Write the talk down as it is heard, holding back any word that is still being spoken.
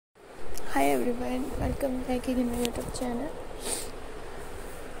Hi everyone, welcome back again to my YouTube channel.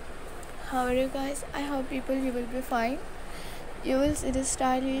 How are you guys? I hope you will be fine. You will see the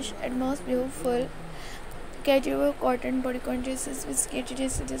stylish and most beautiful casual cotton bodycon dresses with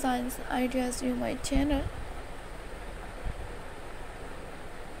sketches, designs, ideas in my channel.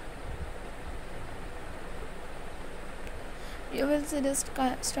 You will see the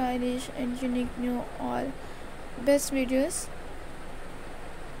stylish and unique new all best videos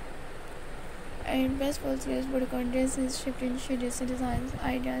and best full series bodycon dresses, shifting shades, designs,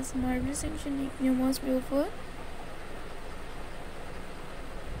 ideas, marvelous and unique new most beautiful.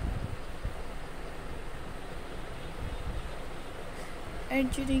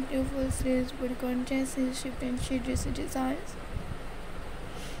 And unique new full sleeves bodycon dresses, shifting shades, designs.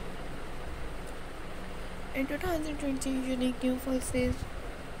 In 2020, unique new full sleeves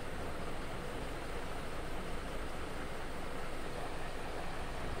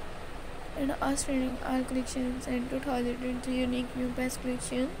and outstanding art collections and 2020 unique new best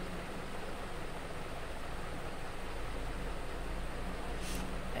collection.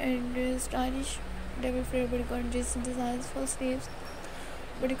 And stylish double flare bodycon dress designs full sleeves.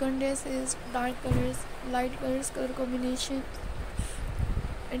 Bodycon dresses, dark colors, light colors, color combinations,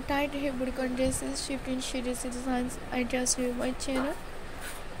 and tight hip bodycon dresses, shifting shades, designs, ideas to my channel.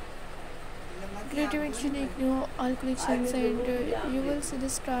 Creative and unique new all collections, and you will see the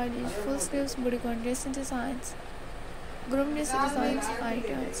stylish full sleeves bodycon dress designs, groom dress designs,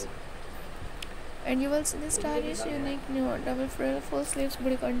 ideas. And you will see the stylish unique new double frill full sleeves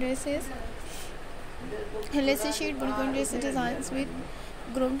bodycon dresses, lacy sheet bodycon dress designs with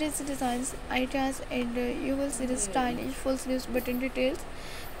groom dress designs, ideas. And you will see the stylish full sleeves button details,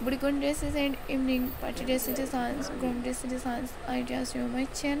 bodycon dresses and evening party dress designs, groom dress designs, ideas on my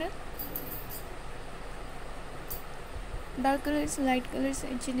channel. Dark colors, light colors,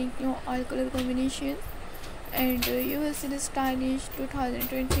 and unique new all color combinations. And you will see the stylish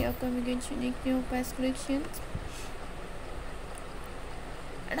 2020 upcoming and unique new best collections.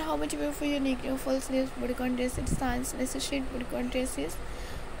 And how much beautiful unique new full sleeves bodycon dress designs, lacy sheet bodycon dresses,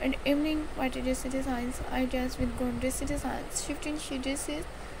 and evening party dress designs, ideas with groom dress designs, shifting sheet dresses,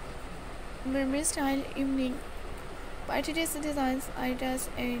 mermaid style evening party dress designs, ideas.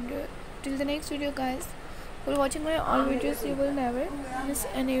 And till the next video, guys. For watching my all videos, you will never miss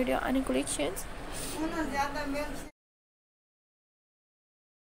any video, any collections.